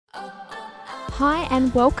Hi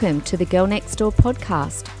and welcome to the Girl Next Door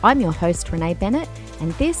podcast. I'm your host Renee Bennett,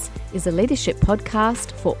 and this is a leadership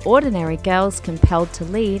podcast for ordinary girls compelled to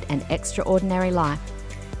lead an extraordinary life.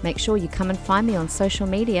 Make sure you come and find me on social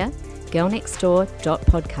media,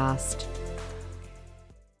 girlnextdoor.podcast.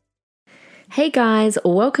 Hey guys,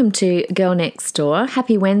 welcome to Girl Next Door.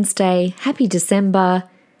 Happy Wednesday, happy December,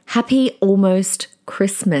 happy almost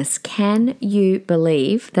Christmas. Can you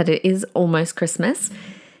believe that it is almost Christmas?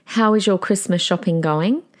 How is your Christmas shopping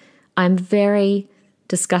going? I'm very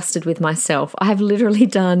disgusted with myself. I have literally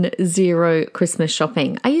done zero Christmas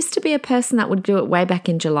shopping. I used to be a person that would do it way back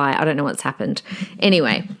in July. I don't know what's happened.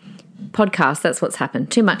 Anyway, podcast, that's what's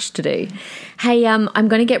happened. Too much to do. Hey, I'm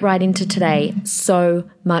going to get right into today. So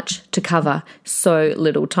much to cover, so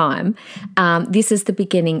little time. This is the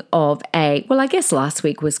beginning of I guess last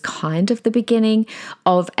week was kind of the beginning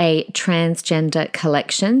of a Transgender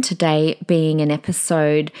Collection. Today being an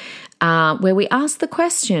episode where we ask the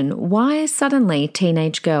question, why suddenly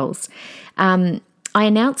teenage girls? I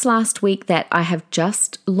announced last week that I have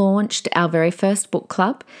just launched our very first book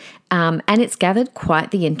club. And it's gathered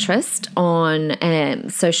quite the interest on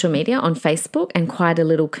social media, on Facebook, and quite a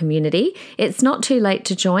little community. It's not too late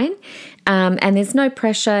to join, and there's no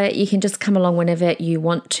pressure. You can just come along whenever you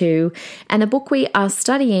want to. And the book we are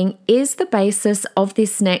studying is the basis of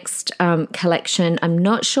this next collection. I'm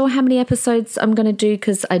not sure how many episodes I'm going to do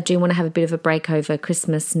because I do want to have a bit of a break over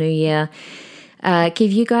Christmas, New Year.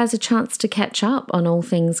 Give you guys a chance to catch up on all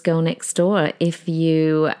things Girl Next Door if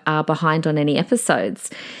you are behind on any episodes.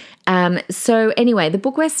 So anyway, the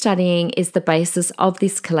book we're studying is the basis of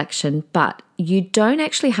this collection, but you don't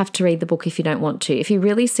actually have to read the book if you don't want to. If you're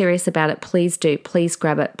really serious about it, please do. Please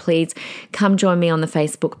grab it. Please come join me on the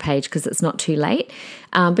Facebook page because it's not too late.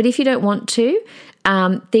 But if you don't want to,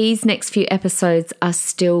 these next few episodes are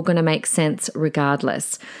still going to make sense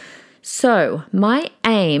regardless. So my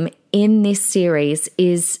aim in this series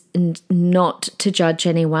is not to judge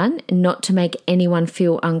anyone, not to make anyone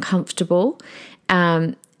feel uncomfortable.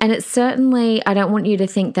 And it's certainly, I don't want you to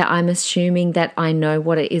think that I'm assuming that I know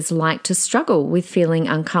what it is like to struggle with feeling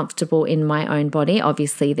uncomfortable in my own body.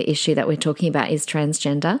 Obviously, the issue that we're talking about is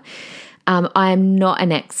transgender. I am not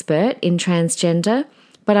an expert in transgender,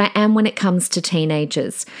 but I am when it comes to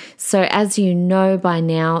teenagers. So as you know by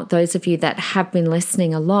now, those of you that have been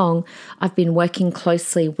listening along, I've been working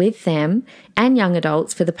closely with them and young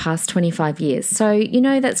adults for the past 25 years. So,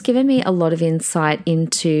 that's given me a lot of insight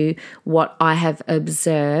into what I have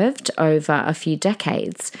observed over a few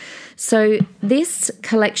decades. So this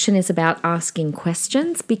collection is about asking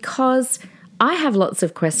questions because I have lots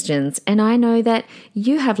of questions, and I know that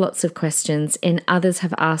you have lots of questions, and others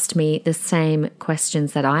have asked me the same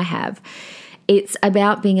questions that I have. It's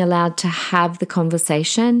about being allowed to have the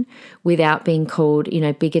conversation without being called,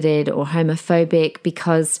 bigoted or homophobic,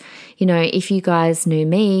 because, if you guys knew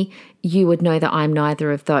me, you would know that I'm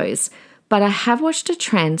neither of those. But I have watched a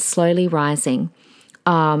trend slowly rising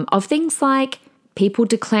of things like people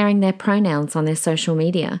declaring their pronouns on their social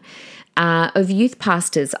media. Of youth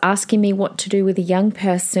pastors asking me what to do with a young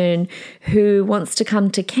person who wants to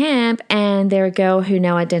come to camp and they're a girl who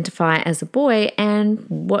now identify as a boy, and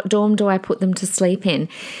what dorm do I put them to sleep in?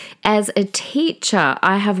 As a teacher,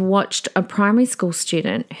 I have watched a primary school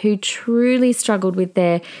student who truly struggled with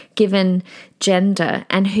their given gender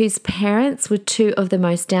and whose parents were two of the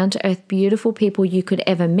most down-to-earth, beautiful people you could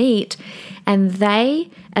ever meet. And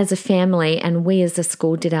they, as a family, and we as a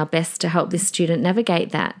school, did our best to help this student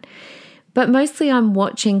navigate that. But mostly I'm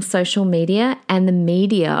watching social media and the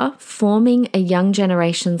media forming a young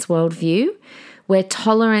generation's worldview where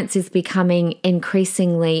tolerance is becoming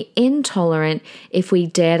increasingly intolerant if we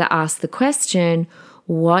dare to ask the question,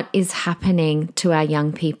 what is happening to our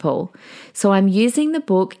young people? So I'm using the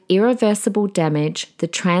book Irreversible Damage, The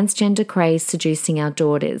Transgender Craze, Seducing Our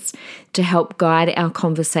Daughters to help guide our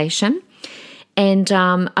conversation. And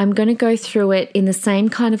I'm going to go through it in the same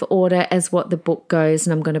kind of order as what the book goes,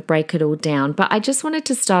 and I'm going to break it all down. But I just wanted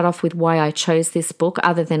to start off with why I chose this book,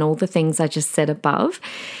 other than all the things I just said above.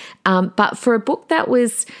 But for a book that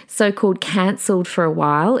was so-called cancelled for a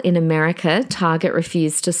while in America, Target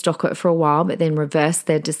refused to stock it for a while, but then reversed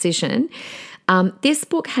their decision. This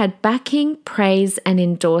book had backing, praise, and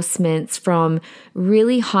endorsements from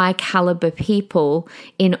really high caliber people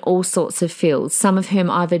in all sorts of fields, some of whom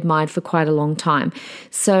I've admired for quite a long time.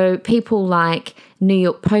 So people like New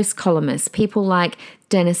York Post columnists, people like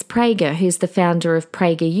Dennis Prager, who's the founder of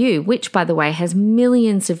PragerU, which, by the way, has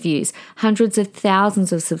millions of views, hundreds of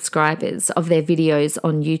thousands of subscribers of their videos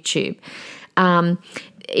on YouTube.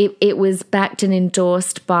 It was backed and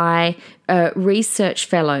endorsed by research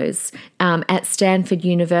fellows at Stanford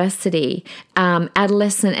University,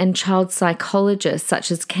 adolescent and child psychologists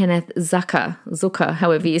such as Kenneth Zucker,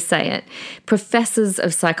 however you say it, professors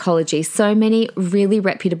of psychology, so many really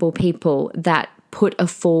reputable people that put a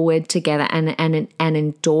forward together and an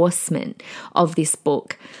endorsement of this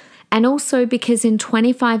book. And also because in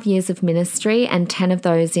 25 years of ministry and 10 of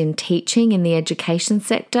those in teaching in the education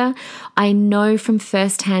sector, I know from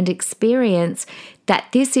firsthand experience that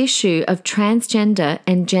this issue of transgender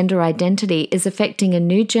and gender identity is affecting a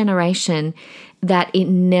new generation that it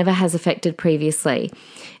never has affected previously.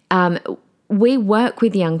 We work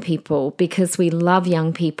with young people because we love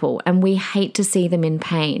young people and we hate to see them in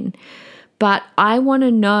pain. But I want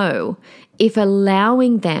to know if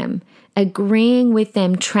allowing them, agreeing with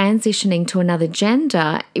them transitioning to another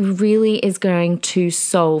gender really is going to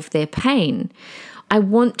solve their pain. I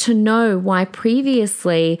want to know why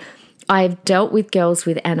previously I've dealt with girls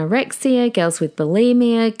with anorexia, girls with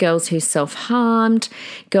bulimia, girls who self-harmed,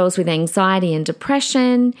 girls with anxiety and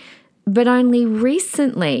depression, but only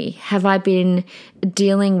recently have I been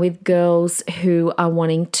dealing with girls who are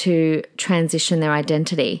wanting to transition their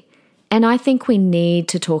identity. And I think we need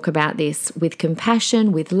to talk about this with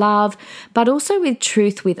compassion, with love, but also with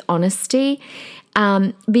truth, with honesty,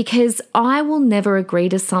 because I will never agree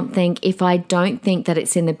to something if I don't think that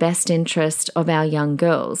it's in the best interest of our young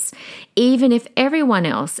girls. Even if everyone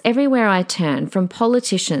else, everywhere I turn, from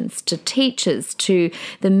politicians to teachers to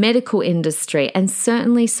the medical industry and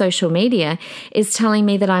certainly social media, is telling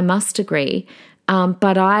me that I must agree.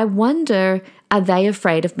 But I wonder, are they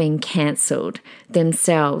afraid of being cancelled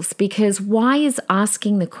themselves? Because why is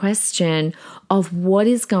asking the question of what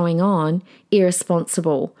is going on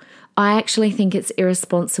irresponsible? I actually think it's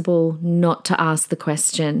irresponsible not to ask the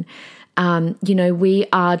question. We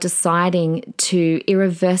are deciding to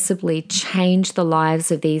irreversibly change the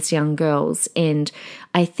lives of these young girls, and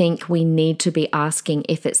I think we need to be asking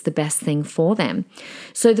if it's the best thing for them.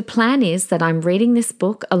 So the plan is that I'm reading this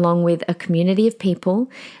book along with a community of people.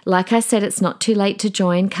 Like I said, it's not too late to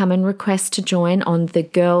join. Come and request to join on the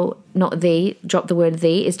drop the word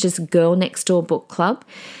the, it's just Girl Next Door Book Club.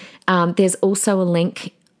 There's also a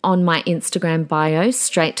link on my Instagram bio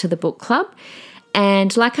straight to the book club.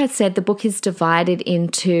 And like I said, the book is divided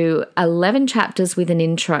into 11 chapters with an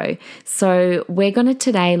intro. So we're going to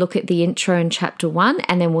today look at the intro in chapter 1,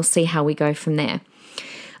 and then we'll see how we go from there.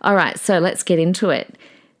 All right, so let's get into it.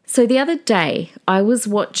 So the other day, I was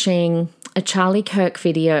watching a Charlie Kirk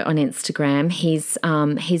video on Instagram. He's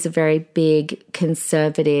a very big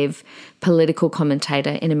conservative political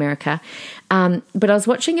commentator in America. But I was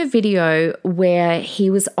watching a video where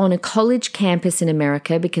he was on a college campus in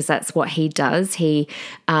America, because that's what he does. He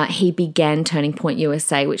began Turning Point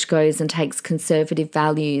USA, which goes and takes conservative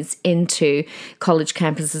values into college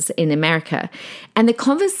campuses in America. And the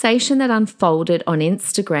conversation that unfolded on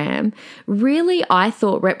Instagram really, I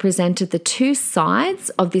thought, represented the two sides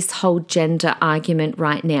of this whole gender argument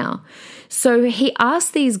right now. So he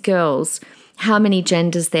asked these girls how many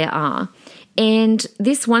genders there are. And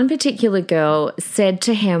this one particular girl said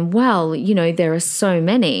to him, well, there are so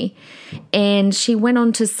many. And she went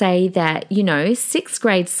on to say that, 6th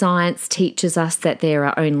grade science teaches us that there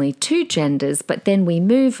are only 2 genders, but then we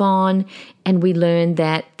move on and we learn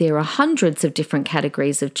that there are hundreds of different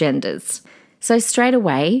categories of genders. So straight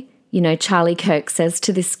away, Charlie Kirk says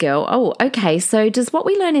to this girl, oh, okay, so does what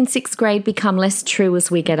we learn in 6th grade become less true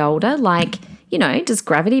as we get older? Like, does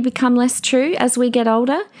gravity become less true as we get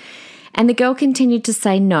older? And the girl continued to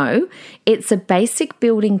say, no, it's a basic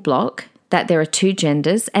building block that there are 2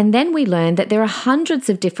 genders, and then we learn that there are hundreds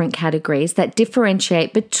of different categories that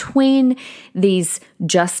differentiate between these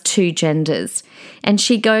just 2 genders. And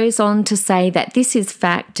she goes on to say that this is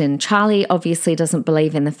fact, and Charlie obviously doesn't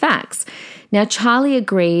believe in the facts. Now, Charlie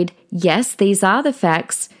agreed, yes, these are the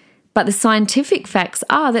facts, but the scientific facts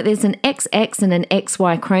are that there's an XX and an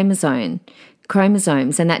XY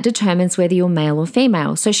chromosomes, and that determines whether you're male or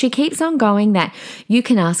female. So she keeps on going that you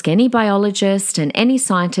can ask any biologist and any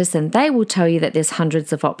scientist and they will tell you that there's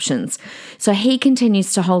hundreds of options. So he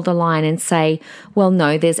continues to hold the line and say, well,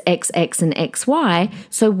 no, there's XX and XY.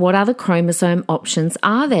 So what other chromosome options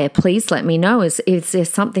are there? Please let me know. Is there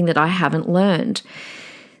something that I haven't learned?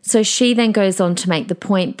 So she then goes on to make the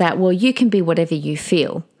point that, well, you can be whatever you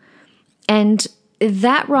feel. And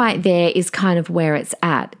that right there is kind of where it's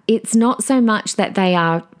at. It's not so much that they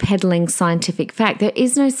are peddling scientific fact. There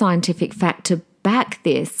is no scientific fact to back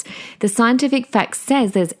this. The scientific fact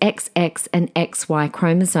says there's XX and XY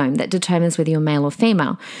chromosome that determines whether you're male or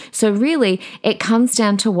female. So really, it comes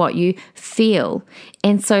down to what you feel.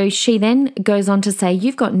 And so she then goes on to say,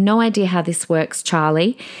 you've got no idea how this works,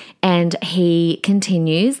 Charlie. And he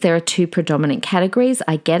continues, there are two predominant categories.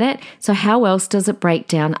 I get it. So how else does it break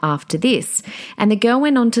down after this? And the girl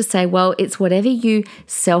went on to say, well, it's whatever you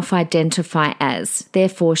self-identify as.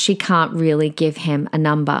 Therefore, she can't really give him a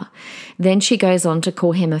number. Then she goes on to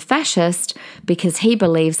call him a fascist because he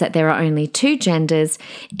believes that there are only two genders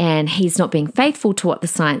and he's not being faithful to what the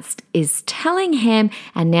science is telling him,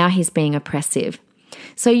 and now he's being oppressive.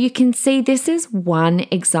 So you can see this is one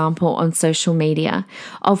example on social media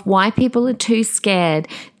of why people are too scared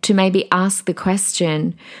to maybe ask the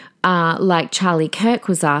question like Charlie Kirk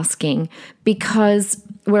was asking, because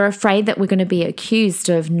we're afraid that we're going to be accused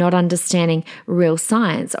of not understanding real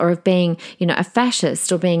science, or of being, a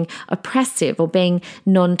fascist, or being oppressive, or being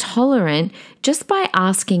non-tolerant, just by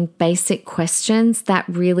asking basic questions that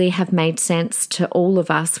really have made sense to all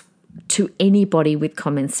of us, to anybody with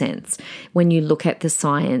common sense when you look at the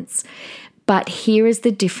science. But here is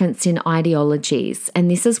the difference in ideologies, and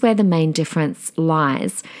this is where the main difference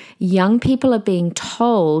lies. Young people are being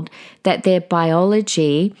told that their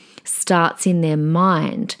biology starts in their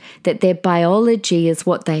mind, that their biology is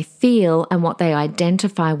what they feel and what they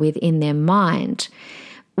identify with in their mind.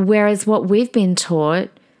 Whereas what we've been taught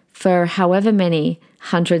for however many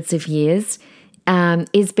hundreds of years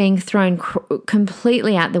is being thrown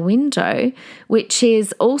completely out the window, which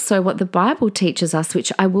is also what the Bible teaches us,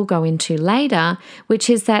 which I will go into later, which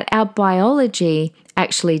is that our biology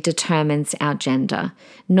actually determines our gender.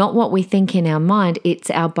 Not what we think in our mind, it's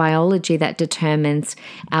our biology that determines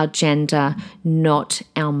our gender, not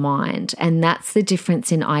our mind. And that's the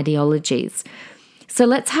difference in ideologies. So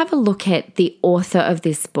let's have a look at the author of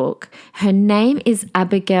this book. Her name is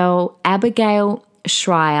Abigail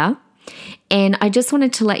Shrier. And I just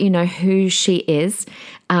wanted to let you know who she is.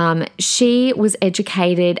 She was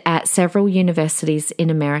educated at several universities in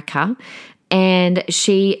America, and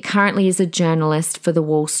she currently is a journalist for the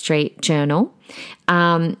Wall Street Journal.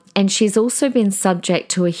 And she's also been subject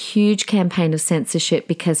to a huge campaign of censorship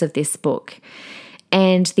because of this book.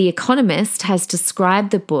 And The Economist has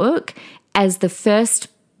described the book as the first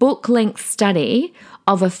book-length study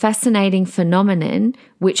of a fascinating phenomenon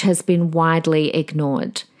which has been widely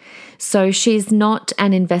ignored. So she's not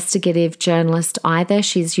an investigative journalist either.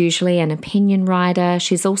 She's usually an opinion writer.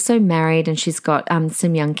 She's also married, and she's got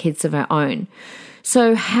some young kids of her own.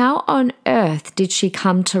 So how on earth did she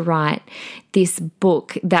come to write this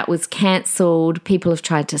book that was cancelled? People have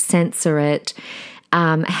tried to censor it.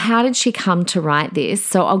 How did she come to write this?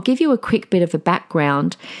 So I'll give you a quick bit of a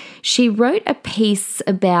background. She wrote a piece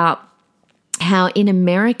about how in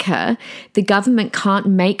America, the government can't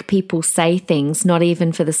make people say things, not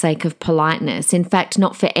even for the sake of politeness. In fact,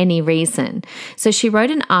 not for any reason. So she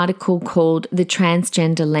wrote an article called The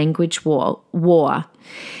Transgender Language War,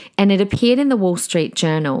 and it appeared in the Wall Street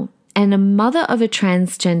Journal. And a mother of a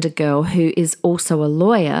transgender girl who is also a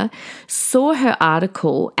lawyer saw her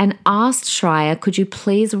article and asked Shrier, could you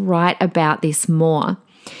please write about this more?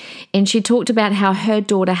 And she talked about how her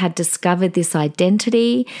daughter had discovered this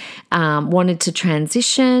identity, wanted to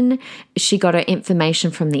transition. She got her information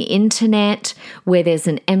from the internet, where there's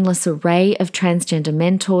an endless array of transgender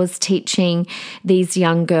mentors teaching these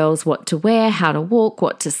young girls what to wear, how to walk,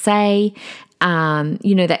 what to say.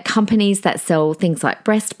 That companies that sell things like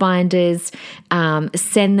breast binders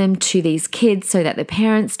send them to these kids so that the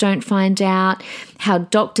parents don't find out, how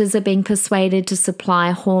doctors are being persuaded to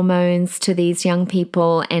supply hormones to these young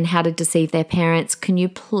people and how to deceive their parents. Can you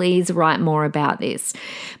please write more about this?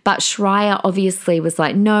 But Shrier obviously was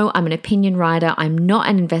like, no, I'm an opinion writer. I'm not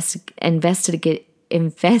an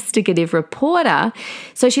investigative reporter.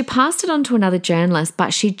 So she passed it on to another journalist,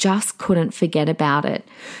 but she just couldn't forget about it.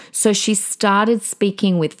 So she started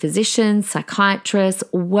speaking with physicians, psychiatrists,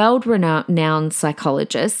 world-renowned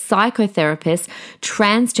psychologists, psychotherapists,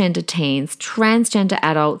 transgender teens, transgender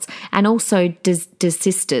adults, and also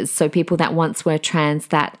desisters, so people that once were trans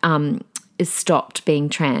that stopped being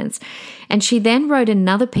trans. And she then wrote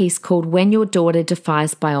another piece called When Your Daughter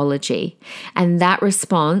Defies Biology. And that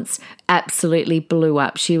response absolutely blew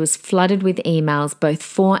up. She was flooded with emails, both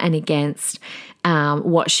for and against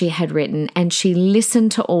what she had written. And she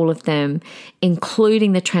listened to all of them,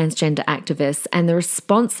 including the transgender activists. And the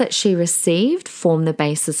response that she received formed the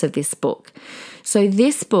basis of this book. So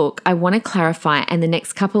this book, I want to clarify, and the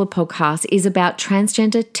next couple of podcasts, is about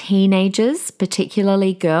transgender teenagers,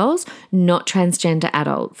 particularly girls, not transgender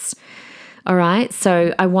adults. All right,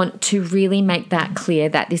 so I want to really make that clear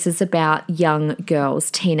that this is about young girls,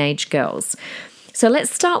 teenage girls. So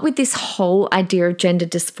let's start with this whole idea of gender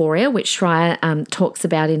dysphoria, which Schreier talks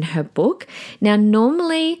about in her book. Now,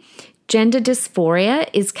 normally, gender dysphoria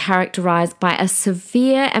is characterized by a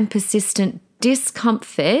severe and persistent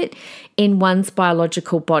discomfort in one's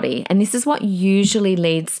biological body. And this is what usually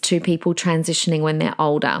leads to people transitioning when they're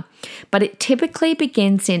older. But it typically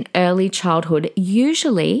begins in early childhood,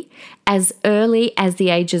 usually as early as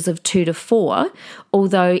the ages of 2 to 4,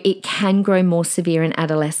 although it can grow more severe in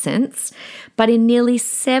adolescence. But in nearly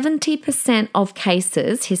 70% of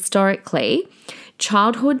cases, historically,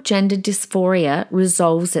 childhood gender dysphoria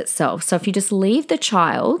resolves itself. So if you just leave the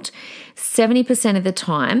child, 70% of the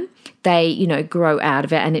time, they, grow out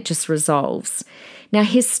of it and it just resolves. Now,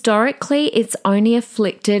 historically, it's only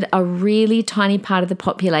afflicted a really tiny part of the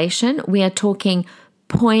population. We are talking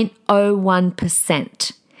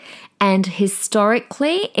 0.01%. And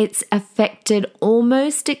historically, it's affected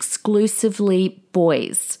almost exclusively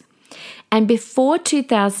boys. And before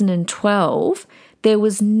 2012, there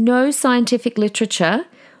was no scientific literature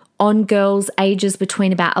on girls ages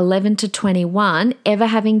between about 11 to 21 ever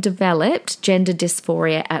having developed gender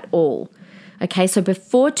dysphoria at all. Okay, so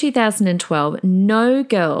before 2012, no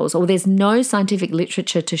girls, or there's no scientific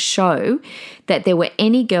literature to show that there were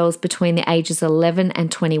any girls between the ages 11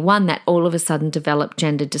 and 21 that all of a sudden developed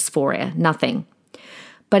gender dysphoria. Nothing.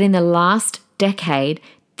 But in the last decade,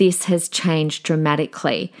 this has changed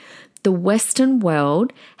dramatically. The Western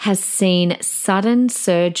world has seen sudden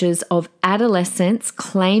surges of adolescents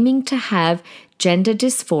claiming to have gender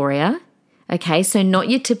dysphoria. Okay, so not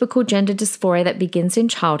your typical gender dysphoria that begins in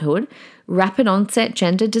childhood, rapid onset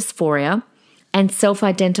gender dysphoria, and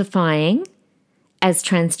self-identifying as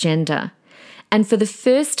transgender. And for the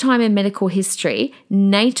first time in medical history,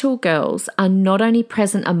 natal girls are not only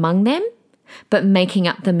present among them, but making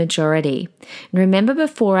up the majority. And remember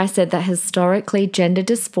before I said that historically gender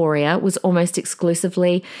dysphoria was almost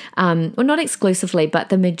exclusively, well, not exclusively, but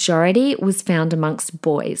the majority was found amongst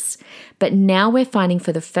boys. But now we're finding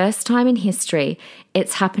for the first time in history,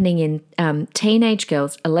 it's happening in teenage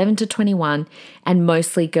girls, 11 to 21, and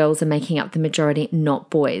mostly girls are making up the majority, not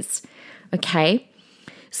boys. Okay,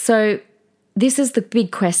 so this is the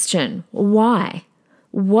big question. Why?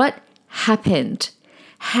 What happened?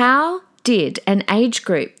 How did an age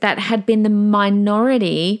group that had been the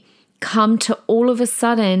minority come to all of a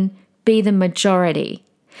sudden be the majority?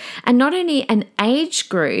 And not only an age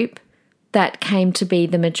group that came to be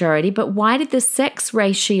the majority, but why did the sex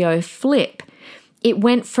ratio flip? It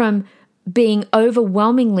went from being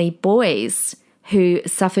overwhelmingly boys who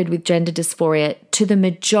suffered with gender dysphoria to the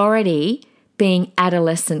majority being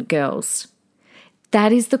adolescent girls.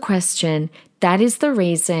 That is the question. That is the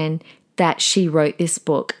reason that she wrote this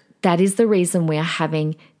book. That is the reason we are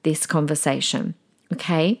having this conversation,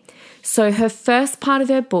 okay? So her first part of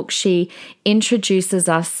her book, she introduces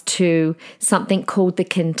us to something called the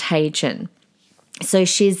contagion. So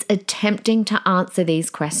she's attempting to answer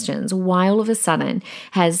these questions. Why all of a sudden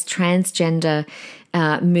has transgender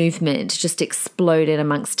movement just exploded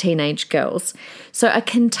amongst teenage girls? So a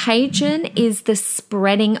contagion is the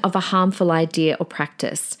spreading of a harmful idea or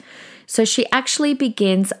practice. So she actually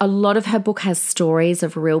begins, a lot of her book has stories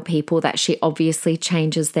of real people that she obviously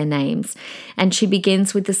changes their names. And she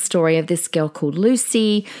begins with the story of this girl called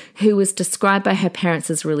Lucy, who was described by her parents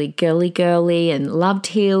as really girly and loved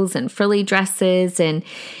heels and frilly dresses. And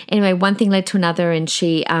anyway, one thing led to another, and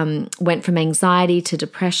she went from anxiety to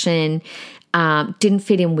depression, didn't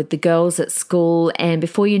fit in with the girls at school, and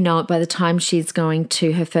before you know it, by the time she's going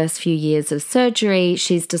to her first few years of surgery,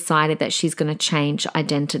 she's decided that she's going to change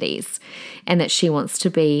identities and that she wants to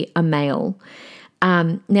be a male.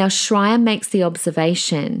 Now, Schreier makes the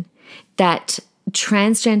observation that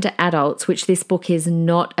transgender adults, which this book is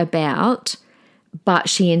not about, but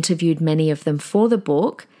she interviewed many of them for the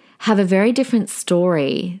book, have a very different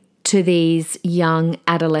story to these young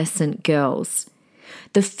adolescent girls.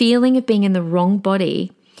 The feeling of being in the wrong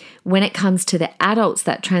body when it comes to the adults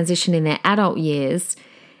that transition in their adult years,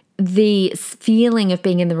 the feeling of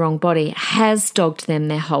being in the wrong body has dogged them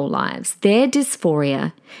their whole lives. Their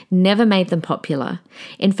dysphoria never made them popular.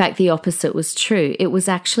 In fact, the opposite was true. It was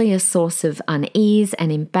actually a source of unease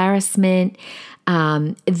and embarrassment.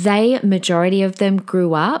 Majority of them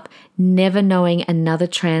grew up never knowing another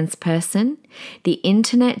trans person. The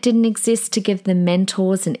internet didn't exist to give them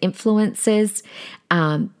mentors and influences,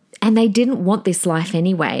 and they didn't want this life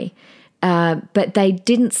anyway. But they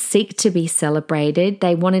didn't seek to be celebrated.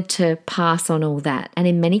 They wanted to pass on all that. And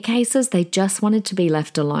in many cases, they just wanted to be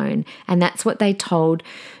left alone. And that's what they told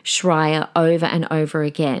Schreier over and over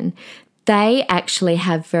again. they actually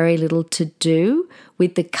have very little to do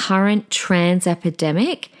with the current trans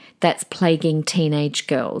epidemic that's plaguing teenage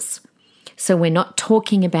girls. So we're not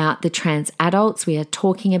talking about the trans adults. We are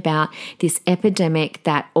talking about this epidemic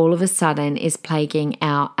that all of a sudden is plaguing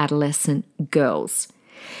our adolescent girls.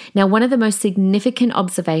 Now, one of the most significant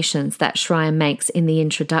observations that Schreier makes in the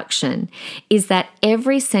introduction is that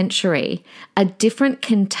every century, a different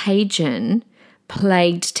contagion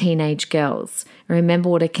plagued teenage girls. Remember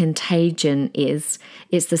what a contagion is.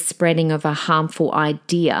 It's the spreading of a harmful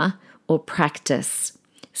idea or practice.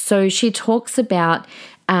 So she talks about,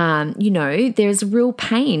 there's real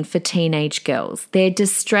pain for teenage girls. Their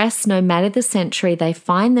distress, no matter the century they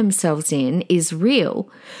find themselves in, is real.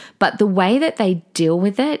 But the way that they deal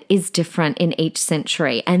with it is different in each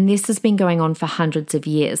century. And this has been going on for hundreds of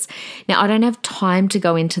years. Now, I don't have time to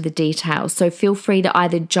go into the details, so feel free to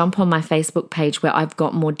either jump on my Facebook page where I've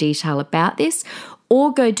got more detail about this,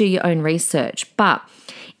 or go do your own research. But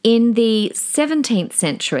in the 17th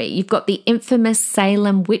century, you've got the infamous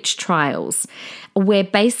Salem witch trials, where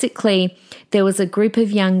basically there was a group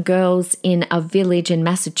of young girls in a village in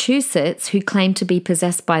Massachusetts who claimed to be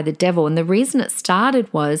possessed by the devil. And the reason it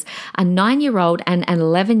started was a 9-year-old and an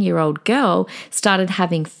 11-year-old girl started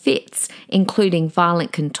having fits, including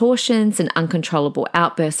violent contortions and uncontrollable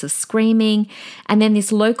outbursts of screaming. And then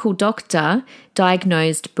this local doctor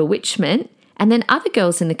diagnosed bewitchment. And then other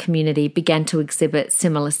girls in the community began to exhibit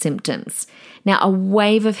similar symptoms. Now, a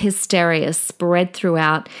wave of hysteria spread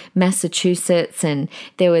throughout Massachusetts, and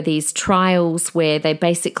there were these trials where they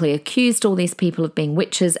basically accused all these people of being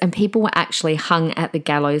witches, and people were actually hung at the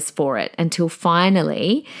gallows for it until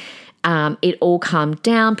finally it all calmed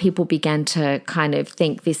down. People began to kind of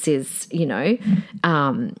think this is,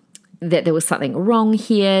 that there was something wrong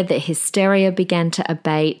here, that hysteria began to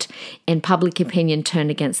abate, and public opinion turned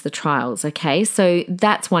against the trials, okay? So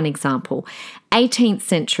that's one example. 18th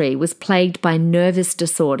century was plagued by nervous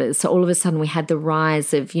disorders. So all of a sudden we had the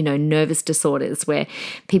rise of, nervous disorders where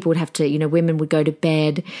people would have to, women would go to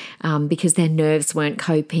bed because their nerves weren't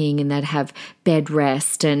coping, and they'd have bed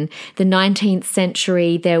rest. And the 19th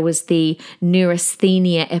century, there was the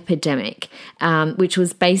neurasthenia epidemic, which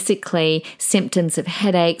was basically symptoms of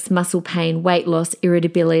headaches, muscle pain, weight loss,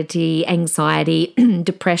 irritability, anxiety,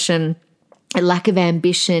 depression, a lack of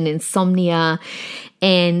ambition, insomnia,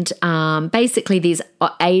 and basically these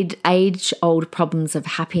age-old problems of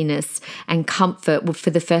happiness and comfort were for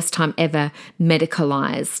the first time ever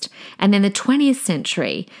medicalized. And then the 20th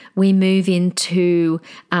century, we move into,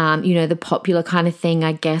 the popular kind of thing,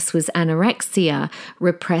 I guess, was anorexia,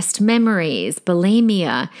 repressed memories,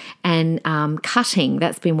 bulimia, and cutting.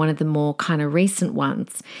 That's been one of the more kind of recent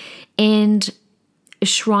ones. And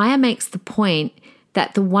Schreier makes the point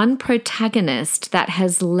that the one protagonist that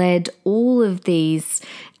has led all of these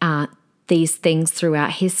things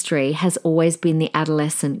throughout history has always been the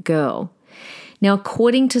adolescent girl. Now,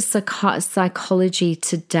 according to psychology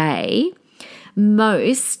today,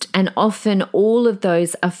 most and often all of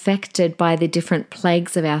those affected by the different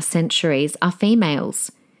plagues of our centuries are females.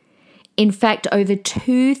 In fact, over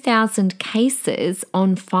 2,000 cases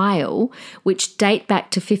on file, which date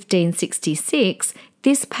back to 1566,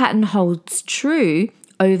 this pattern holds true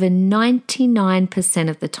over 99%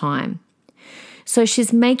 of the time. So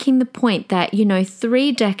she's making the point that,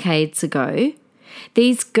 3 decades ago,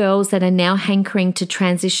 these girls that are now hankering to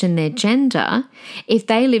transition their gender, if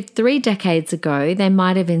they lived 3 decades ago, they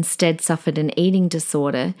might have instead suffered an eating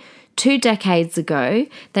disorder. 2 decades ago,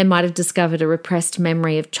 they might have discovered a repressed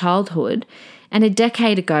memory of childhood. And a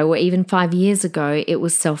decade ago, or even 5 years ago, it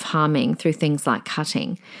was self-harming through things like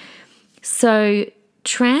cutting. So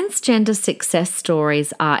transgender success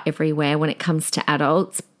stories are everywhere when it comes to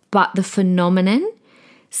adults, but the phenomenon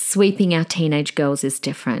sweeping our teenage girls is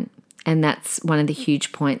different. And that's one of the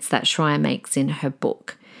huge points that Schreier makes in her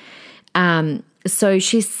book. So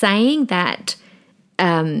she's saying that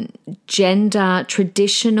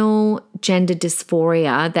traditional gender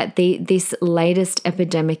dysphoria, that this latest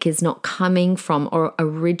epidemic is not coming from or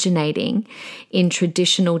originating in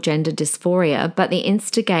traditional gender dysphoria, but the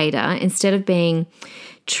instigator, instead of being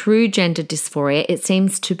true gender dysphoria, it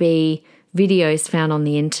seems to be videos found on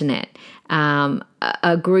the internet,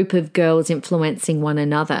 a group of girls influencing one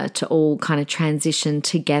another to all kind of transition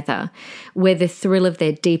together, where the thrill of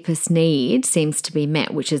their deepest need seems to be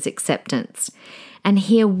met, which is acceptance. And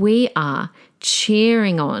here we are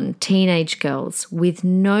cheering on teenage girls with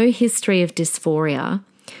no history of dysphoria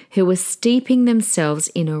who are steeping themselves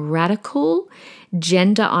in a radical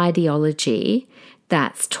gender ideology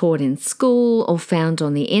that's taught in school or found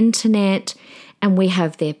on the internet. And we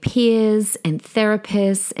have their peers and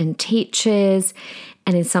therapists and teachers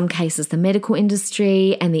and in some cases the medical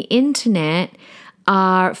industry and the internet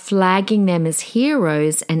are flagging them as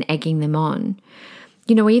heroes and egging them on.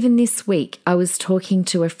 You know, even this week, I was talking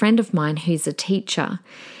to a friend of mine who's a teacher,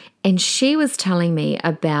 and she was telling me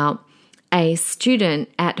about a student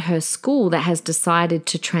at her school that has decided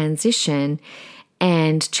to transition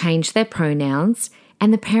and change their pronouns,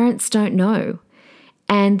 and the parents don't know.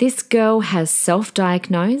 And this girl has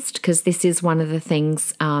self-diagnosed, because this is one of the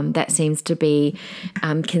things that seems to be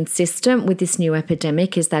consistent with this new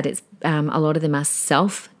epidemic, is that it's a lot of them are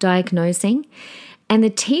self-diagnosing. And the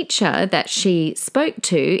teacher that she spoke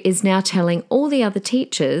to is now telling all the other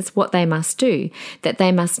teachers what they must do, that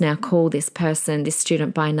they must now call this person, this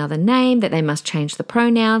student, by another name, that they must change the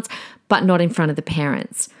pronouns, but not in front of the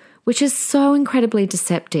parents, which is so incredibly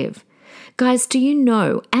deceptive. Guys, do you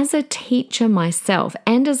know, as a teacher myself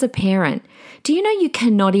and as a parent, do you know you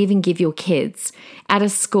cannot even give your kids at a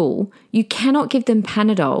school, you cannot give them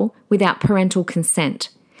Panadol without parental consent?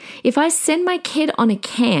 If I send my kid on a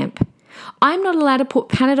camp, I'm not allowed to put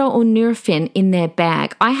Panadol or Nurofen in their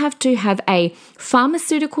bag. I have to have a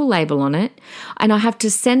pharmaceutical label on it, and I have to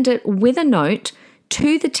send it with a note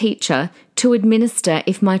to the teacher to administer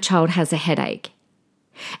if my child has a headache.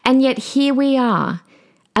 And yet here we are,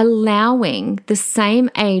 allowing the same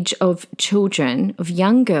age of children, of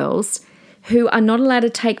young girls, who are not allowed to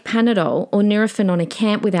take Panadol or Nurofen on a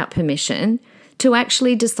camp without permission, to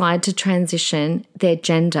actually decide to transition their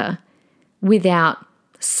gender without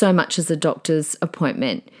so much as a doctor's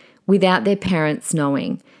appointment, without their parents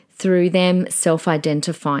knowing, through them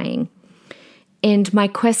self-identifying. And my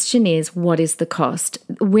question is, what is the cost?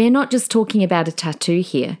 We're not just talking about a tattoo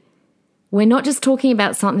here. We're not just talking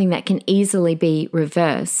about something that can easily be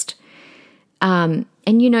reversed. And,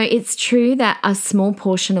 you know, it's true that a small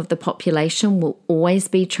portion of the population will always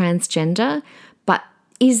be transgender, but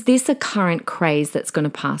is this a current craze that's going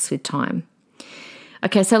to pass with time?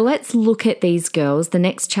 Okay, so let's look at these girls. The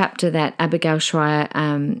next chapter that Abigail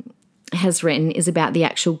Schreier has written is about the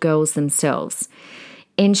actual girls themselves.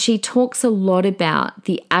 And she talks a lot about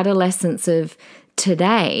the adolescents of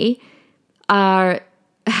today are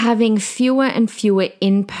having fewer and fewer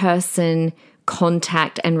in-person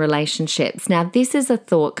contact and relationships. Now, this is a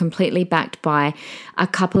thought completely backed by a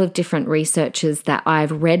couple of different researchers that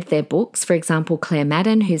I've read their books. For example, Claire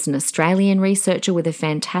Madden, who's an Australian researcher with a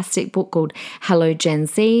fantastic book called Hello Gen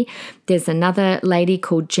Z. There's another lady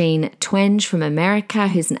called Jean Twenge from America,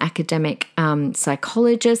 who's an academic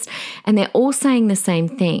psychologist. And they're all saying the same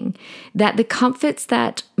thing, that the comforts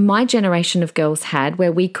that my generation of girls had,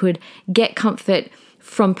 where we could get comfort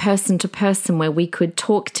from person to person, where we could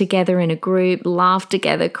talk together in a group, laugh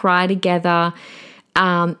together, cry together,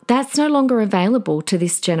 that's no longer available to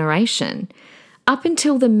this generation. Up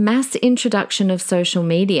until the mass introduction of social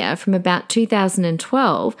media from about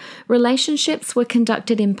 2012, relationships were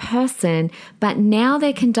conducted in person, but now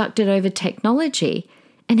they're conducted over technology.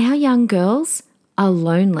 And our young girls are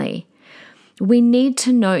lonely. We need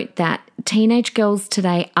to note that teenage girls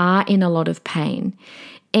today are in a lot of pain.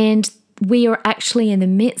 And we are actually in the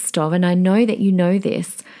midst of, and I know that you know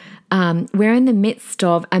this, we're in the midst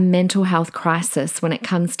of a mental health crisis when it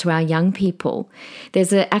comes to our young people.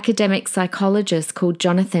 There's an academic psychologist called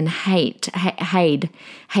Jonathan Haidt, Haidt,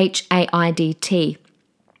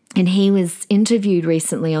 and he was interviewed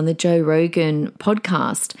recently on the Joe Rogan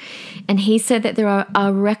podcast, and he said that there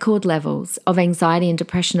are record levels of anxiety and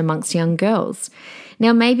depression amongst young girls.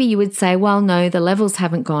 Now, maybe you would say, well, no, the levels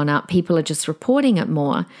haven't gone up, people are just reporting it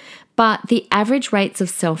more. But the average rates of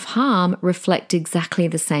self-harm reflect exactly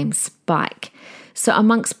the same spike. So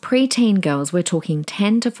amongst preteen girls, we're talking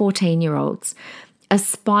 10 to 14-year-olds, a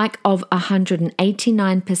spike of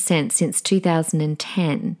 189% since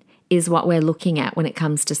 2010 is what we're looking at when it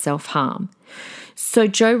comes to self-harm. So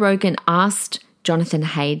Joe Rogan asked Jonathan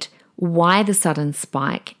Haidt why the sudden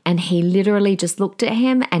spike, and he literally just looked at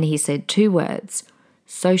him and he said 2 words: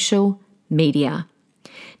 social media.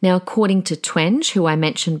 Now, according to Twenge, who I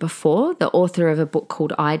mentioned before, the author of a book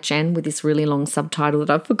called iGen with this really long subtitle that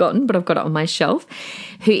I've forgotten, but I've got it on my shelf,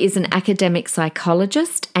 who is an academic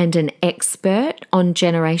psychologist and an expert on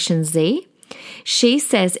Generation Z, she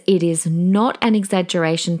says it is not an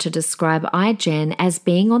exaggeration to describe iGen as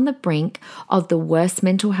being on the brink of the worst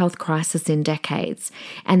mental health crisis in decades,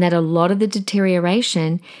 and that a lot of the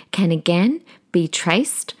deterioration can again be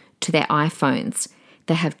traced to their iPhones.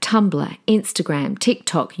 They have Tumblr, Instagram,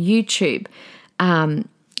 TikTok, YouTube, and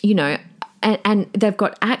they've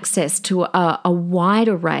got access to a wide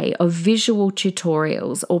array of visual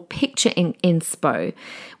tutorials or picture inspo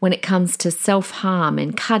when it comes to self-harm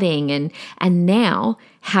and cutting and now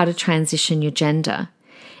how to transition your gender.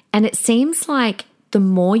 And it seems like the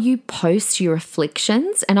more you post your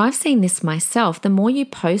afflictions, and I've seen this myself, the more you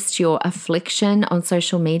post your affliction on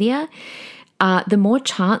social media, the more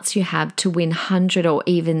chance you have to win hundreds or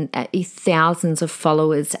even thousands of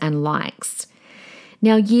followers and likes.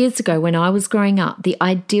 Now, years ago when I was growing up, the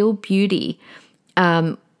ideal beauty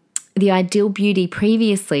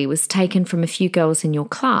previously was taken from a few girls in your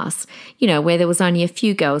class, where there was only a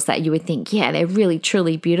few girls that you would think, yeah, they're really,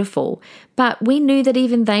 truly beautiful. But we knew that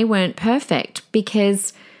even they weren't perfect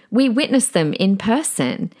because we witnessed them in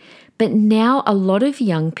person. But now a lot of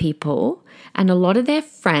young people and a lot of their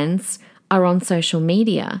friends are on social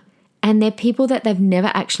media, and they're people that they've never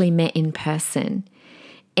actually met in person,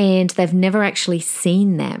 and they've never actually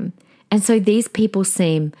seen them. And so these people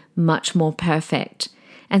seem much more perfect.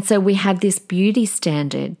 And so we have this beauty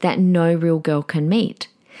standard that no real girl can meet.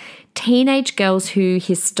 Teenage girls who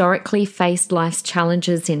historically faced life's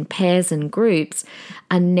challenges in pairs and groups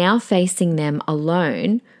are now facing them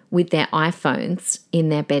alone with their iPhones in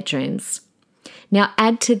their bedrooms. Now,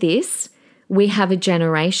 add to this, we have a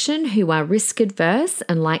generation who are risk adverse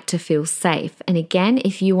and like to feel safe. And again,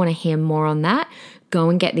 if you want to hear more on that, go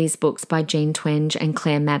and get these books by Jean Twenge and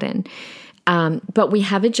Claire Madden. But we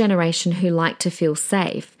have a generation who like to feel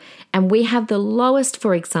safe. And we have the lowest,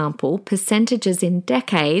 for example, percentages in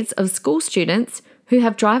decades of school students who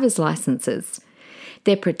have driver's licenses.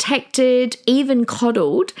 They're protected, even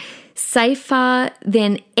coddled, safer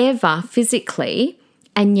than ever physically,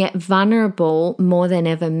 and yet vulnerable more than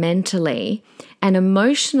ever mentally. And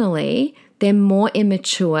emotionally, they're more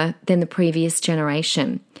immature than the previous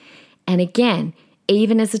generation. And again,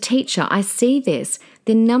 even as a teacher, I see this.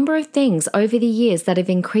 The number of things over the years that have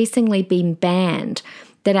increasingly been banned,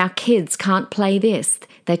 that our kids can't play this.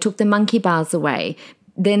 They took the monkey bars away.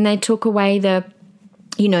 Then they took away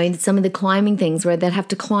some of the climbing things where they'd have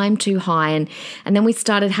to climb too high. And then we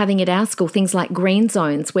started having at our school things like green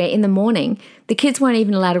zones where in the morning, the kids weren't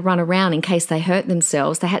even allowed to run around in case they hurt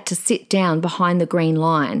themselves. They had to sit down behind the green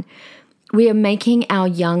line. We are making our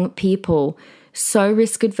young people so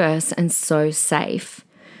risk adverse and so safe.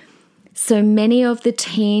 So many of the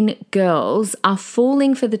teen girls are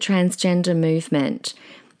falling for the transgender movement.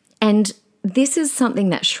 And this is something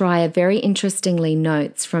that Schreier very interestingly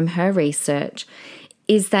notes from her research,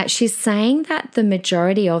 is that she's saying that the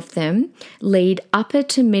majority of them lead upper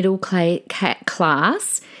to middle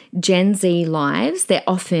class Gen Z lives. They're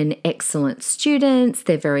often excellent students.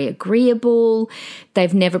 They're very agreeable.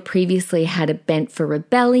 They've never previously had a bent for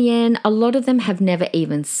rebellion. A lot of them have never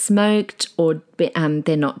even smoked, or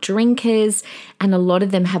they're not drinkers. And a lot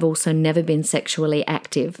of them have also never been sexually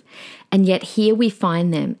active. And yet here we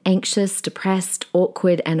find them anxious, depressed,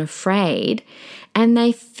 awkward, and afraid. And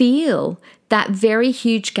they feel that very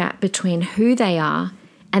huge gap between who they are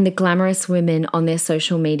and the glamorous women on their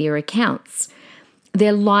social media accounts.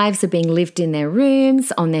 Their lives are being lived in their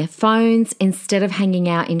rooms, on their phones, instead of hanging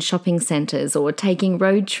out in shopping centres or taking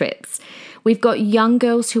road trips. We've got young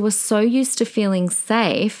girls who are so used to feeling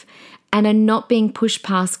safe and are not being pushed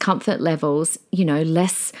past comfort levels,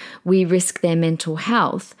 lest we risk their mental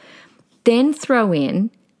health. Then throw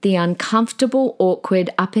in the uncomfortable, awkward,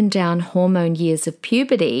 up and down hormone years of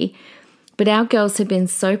puberty. But our girls have been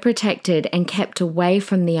so protected and kept away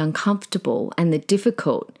from the uncomfortable and the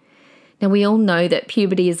difficult. Now, we all know that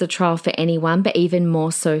puberty is a trial for anyone, but even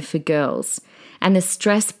more so for girls. And the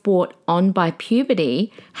stress brought on by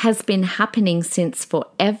puberty has been happening since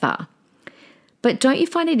forever. But don't you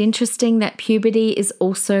find it interesting that puberty is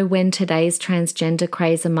also when today's transgender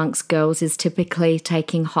craze amongst girls is typically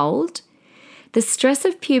taking hold? The stress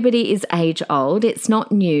of puberty is age-old, it's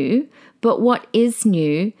not new, but what is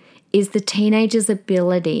new is the teenager's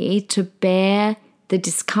ability to bear the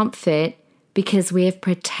discomfort because we have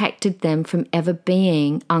protected them from ever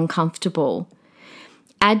being uncomfortable.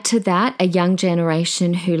 Add to that a young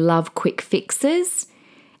generation who love quick fixes,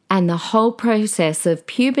 and the whole process of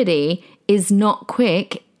puberty is not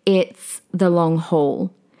quick, it's the long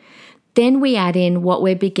haul. Then we add in what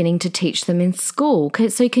we're beginning to teach them in school.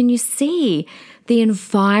 So can you see the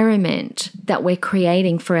environment that we're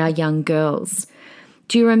creating for our young girls?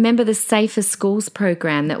 Do you remember the Safer Schools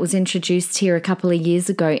program that was introduced here a couple of years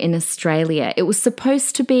ago in Australia? It was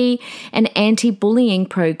supposed to be an anti-bullying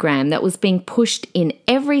program that was being pushed in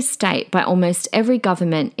every state by almost every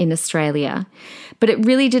government in Australia. But it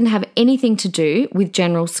really didn't have anything to do with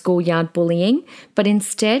general schoolyard bullying, but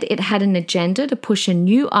instead it had an agenda to push a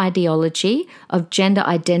new ideology of gender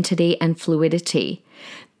identity and fluidity.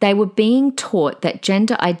 They were being taught that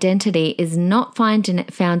gender identity is not found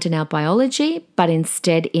in our biology, but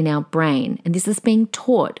instead in our brain. And this is being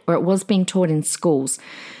taught, or it was being taught in schools.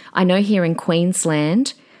 I know here in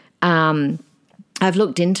Queensland, I've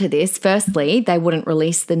looked into this. Firstly, they wouldn't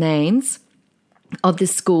release the names of the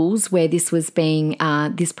schools where this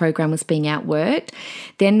program was being outworked.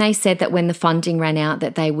 Then they said that when the funding ran out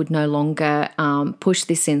that they would no longer push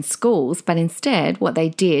this in schools, but instead what they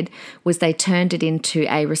did was they turned it into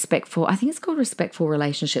a respectful, I think it's called respectful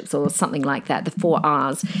relationships or something like that, the 4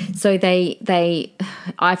 R's. So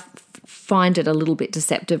I find it a little bit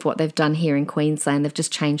deceptive what they've done here in Queensland. They've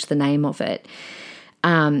just changed the name of it.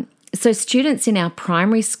 So students in our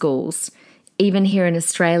primary schools, even here in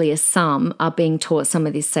Australia, some are being taught some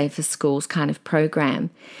of this Safer Schools kind of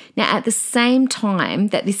program. Now, at the same time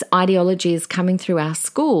that this ideology is coming through our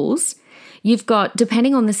schools, you've got,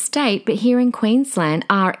 depending on the state, but here in Queensland,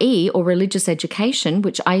 RE or religious education,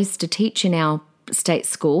 which I used to teach in our state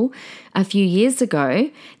school a few years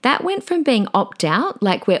ago, that went from being opt-out,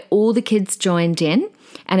 like where all the kids joined in,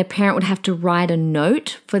 and a parent would have to write a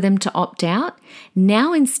note for them to opt out.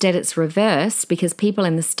 Now instead it's reversed because people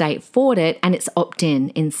in the state fought it and it's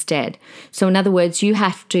opt-in instead. So in other words, you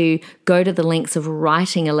have to go to the lengths of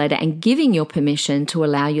writing a letter and giving your permission to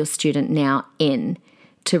allow your student now in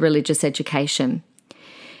to religious education.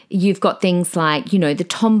 You've got things like, the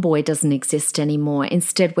tomboy doesn't exist anymore.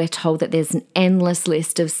 Instead, we're told that there's an endless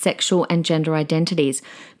list of sexual and gender identities.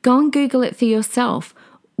 Go and Google it for yourself.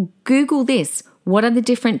 Google this. What are the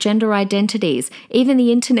different gender identities? Even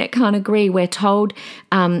the internet can't agree. We're told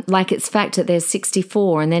like it's fact that there's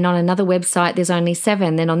 64, and then on another website there's only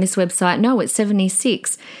 7. Then on this website, no, it's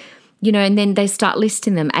 76. And then they start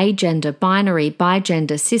listing them: agender, binary,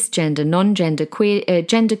 bigender, cisgender, non-gender, queer,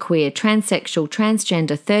 genderqueer, transsexual,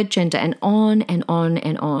 transgender, third gender, and on and on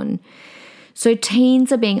and on. So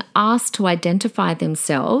teens are being asked to identify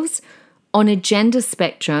themselves on a gender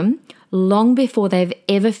spectrum long before they've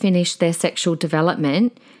ever finished their sexual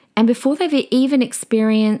development and before they've even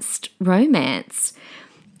experienced romance.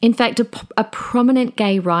 In fact, a prominent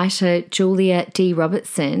gay writer, Julia D.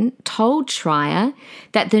 Robertson, told Schreier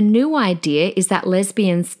that the new idea is that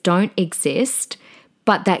lesbians don't exist,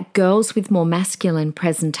 but that girls with more masculine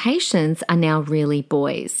presentations are now really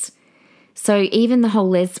boys. So even the whole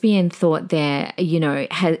lesbian thought there,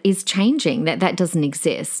 is changing, that doesn't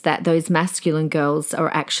exist, that those masculine girls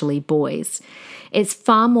are actually boys. It's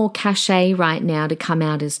far more cachet right now to come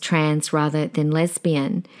out as trans rather than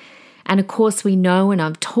lesbian. And of course, we know, and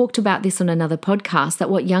I've talked about this on another podcast, that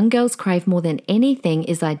what young girls crave more than anything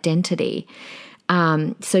is identity.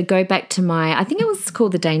 So go back to I think it was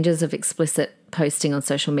called The Dangers of Explicit Posting on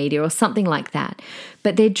Social Media or something like that.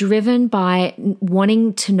 But they're driven by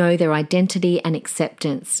wanting to know their identity and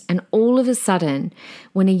acceptance. And all of a sudden,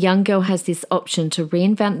 when a young girl has this option to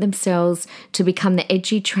reinvent themselves, to become the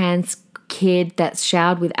edgy trans kid that's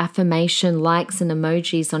showered with affirmation, likes and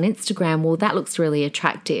emojis on Instagram, well, that looks really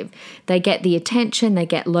attractive. They get the attention, they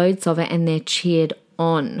get loads of it, and they're cheered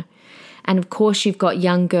on. And of course, you've got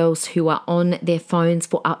young girls who are on their phones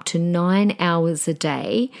for up to 9 hours a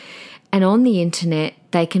day. And on the internet,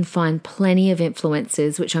 they can find plenty of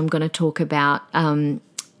influencers, which I'm going to talk about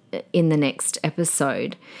in the next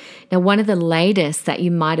episode. Now, one of the latest that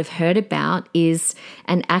you might have heard about is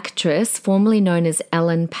an actress formerly known as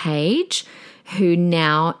Ellen Page, who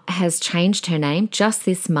now has changed her name just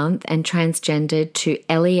this month and transgendered to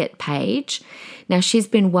Elliot Page. Now, she's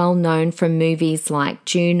been well known from movies like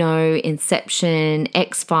Juno, Inception,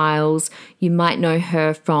 X-Files. You might know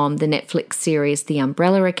her from the Netflix series The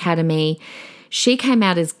Umbrella Academy. She came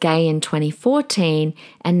out as gay in 2014,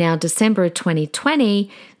 and now December of 2020,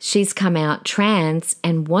 she's come out trans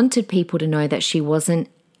and wanted people to know that she wasn't,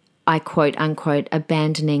 I quote unquote,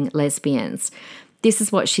 abandoning lesbians. This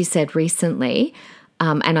is what she said recently,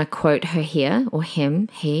 and I quote her here, or him,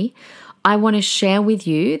 he. "I want to share with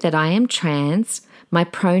you that I am trans. My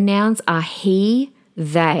pronouns are he,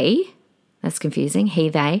 they," that's confusing, he,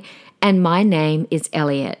 they, "and my name is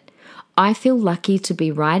Elliot. I feel lucky to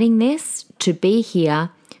be writing this, to be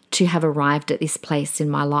here, to have arrived at this place in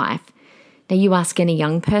my life." Now, you ask any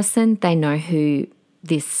young person, they know who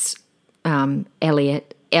this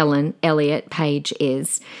Elliot Page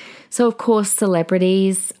is. So, of course,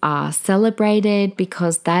 celebrities are celebrated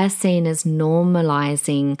because they're seen as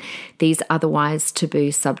normalizing these otherwise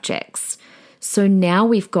taboo subjects. So now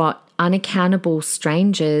we've got unaccountable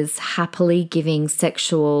strangers happily giving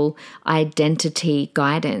sexual identity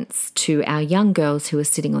guidance to our young girls who are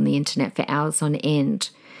sitting on the internet for hours on end.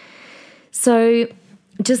 So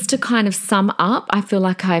just to kind of sum up, I feel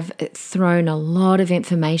like I've thrown a lot of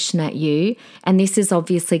information at you, and this is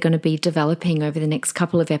obviously going to be developing over the next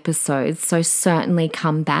couple of episodes, so certainly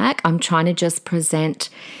come back. I'm trying to just present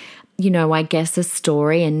I guess a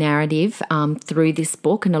story and narrative through this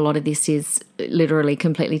book. And a lot of this is literally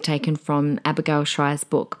completely taken from Abigail Shrier's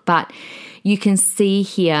book. But you can see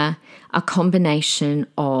here a combination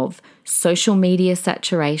of social media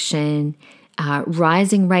saturation,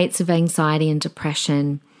 rising rates of anxiety and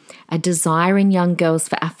depression, a desire in young girls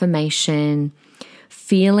for affirmation,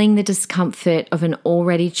 feeling the discomfort of an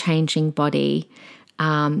already changing body.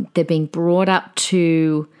 They're being brought up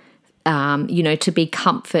to, to be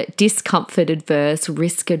discomfort adverse,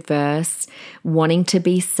 risk adverse, wanting to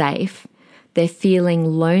be safe. They're feeling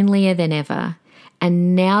lonelier than ever.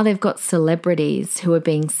 And now they've got celebrities who are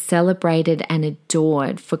being celebrated and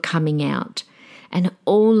adored for coming out. And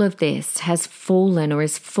all of this has fallen or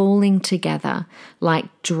is falling together like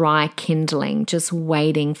dry kindling, just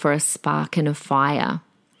waiting for a spark and a fire.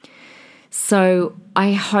 So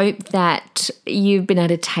I hope that you've been able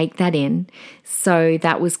to take that in. So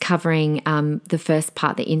that was covering the first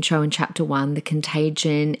part, the intro in chapter 1, the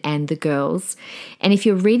contagion and the girls. And if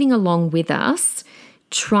you're reading along with us,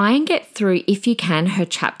 try and get through, if you can, her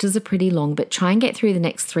chapters are pretty long, but try and get through the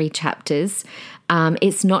next 3 chapters.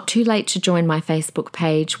 It's not too late to join my Facebook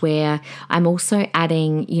page where I'm also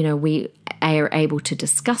adding, we are able to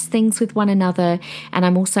discuss things with one another. And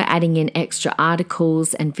I'm also adding in extra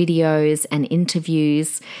articles and videos and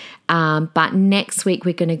interviews. But next week,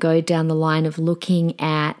 we're going to go down the line of looking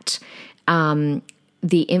at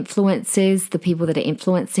the influences, the people that are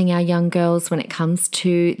influencing our young girls when it comes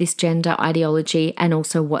to this gender ideology, and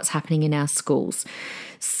also what's happening in our schools.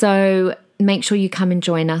 So make sure you come and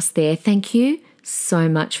join us there. Thank you so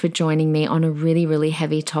much for joining me on a really, really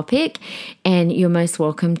heavy topic. And you're most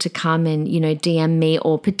welcome to come and, DM me,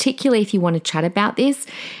 or particularly if you want to chat about this,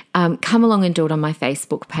 come along and do it on my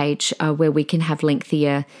Facebook page where we can have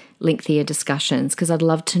lengthier discussions, because I'd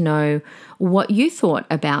love to know what you thought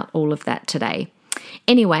about all of that today.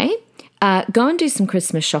 Anyway, go and do some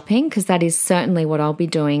Christmas shopping, because that is certainly what I'll be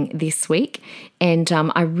doing this week. And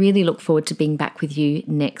I really look forward to being back with you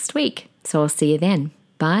next week. So I'll see you then.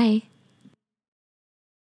 Bye.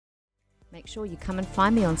 Make sure you come and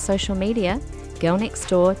find me on social media,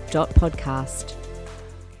 girlnextdoor.podcast.